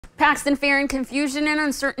Paxton, fear and confusion and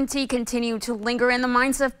uncertainty continue to linger in the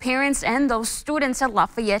minds of parents and those students at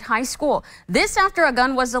Lafayette High School. This after a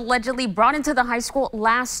gun was allegedly brought into the high school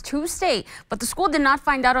last Tuesday, but the school did not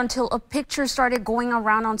find out until a picture started going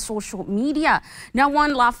around on social media. Now,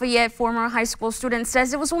 one Lafayette former high school student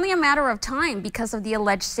says it was only a matter of time because of the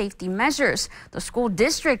alleged safety measures. The school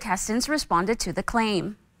district has since responded to the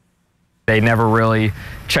claim. They never really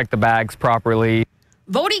checked the bags properly.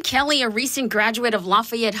 Bodie Kelly, a recent graduate of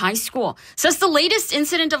Lafayette High School, says the latest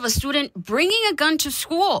incident of a student bringing a gun to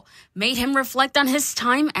school made him reflect on his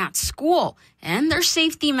time at school and their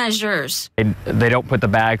safety measures. They don't put the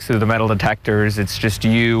bags through the metal detectors. It's just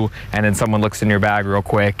you, and then someone looks in your bag real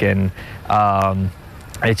quick, and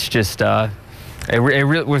it's just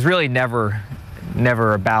it was really never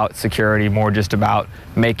about security, more just about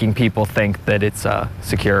making people think that it's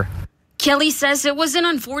secure. Kelly says it was an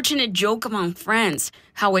unfortunate joke among friends,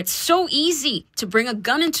 how it's so easy to bring a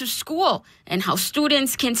gun into school and how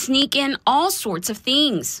students can sneak in all sorts of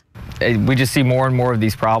things. We just see more and more of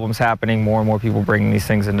these problems happening, more and more people bringing these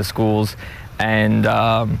things into schools, and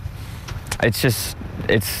it's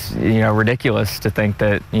ridiculous to think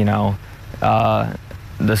that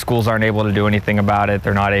the schools aren't able to do anything about it.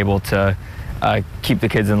 They're not able to keep the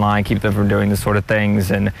kids in line, keep them from doing this sort of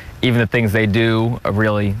things, and even the things they do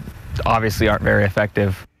really obviously aren't very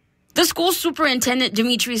effective. The school superintendent,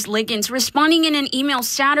 Demetrius Liggins, responding in an email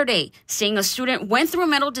Saturday, saying a student went through a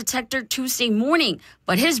metal detector Tuesday morning,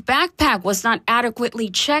 but his backpack was not adequately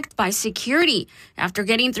checked by security. After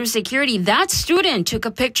getting through security, that student took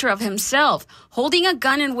a picture of himself holding a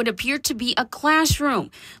gun in what appeared to be a classroom.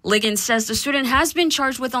 Liggins says the student has been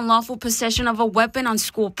charged with unlawful possession of a weapon on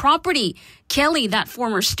school property. Kelly, that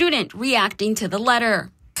former student, reacting to the letter.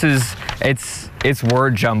 It's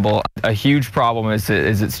word jumble. A huge problem is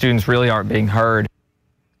that students really aren't being heard.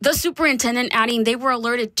 The superintendent adding they were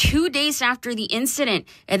alerted 2 days after the incident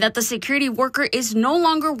and that the security worker is no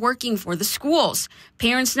longer working for the schools.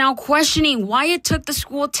 Parents now questioning why it took the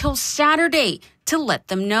school till Saturday to let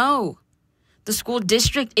them know. The school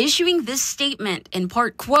district issuing this statement in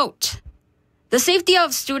part, quote, "The safety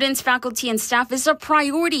of students, faculty, and staff is a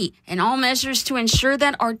priority, and all measures to ensure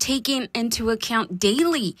that are taken into account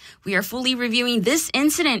daily. We are fully reviewing this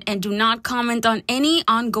incident and do not comment on any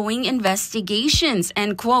ongoing investigations,"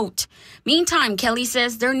 end quote. Meantime, Kelly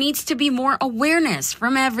says there needs to be more awareness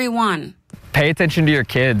from everyone. Pay attention to your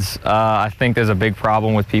kids. I think there's a big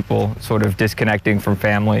problem with people sort of disconnecting from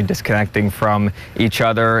family, disconnecting from each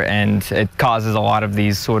other, and it causes a lot of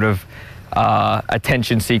these sort of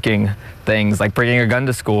attention-seeking things, like bringing a gun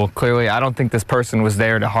to school. Clearly, I don't think this person was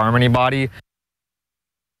there to harm anybody.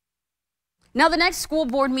 Now, the next school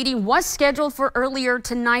board meeting was scheduled for earlier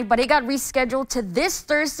tonight, but it got rescheduled to this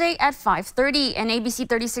Thursday at 5:30, and ABC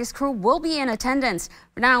 36 crew will be in attendance.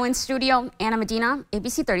 For now, in studio, Anna Medina,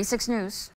 ABC 36 News.